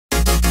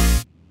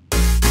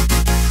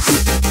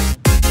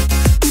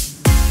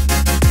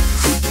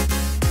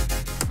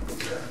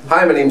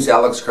Hi, my name is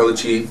Alex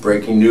CARLUCCI.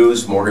 Breaking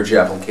news, mortgage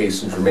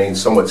applications remain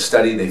somewhat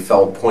steady. They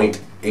fell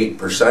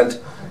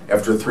 0.8%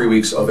 after 3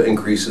 weeks of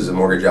increases in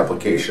mortgage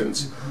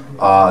applications.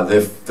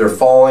 They're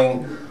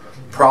falling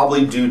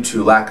probably due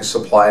to lack of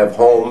supply of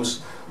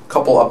homes, a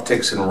couple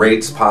upticks in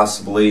rates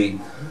possibly,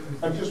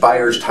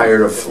 buyers tired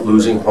of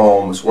losing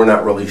homes. We're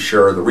not really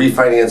sure. The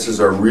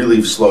refinances are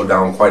really slowed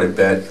down quite a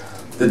bit.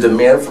 The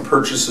demand for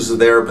purchases are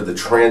there, but the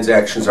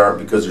transactions aren't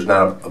because there's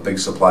not a big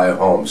supply of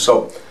homes.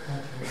 So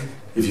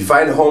if you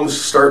find homes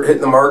start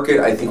hitting the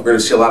market, I think we're going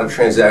to see a lot of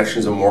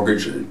transactions and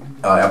mortgage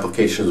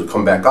applications will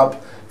come back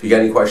up. If you got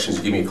any questions,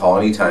 give me a call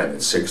anytime at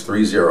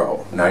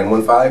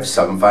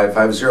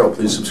 630-915-7550.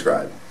 Please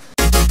subscribe.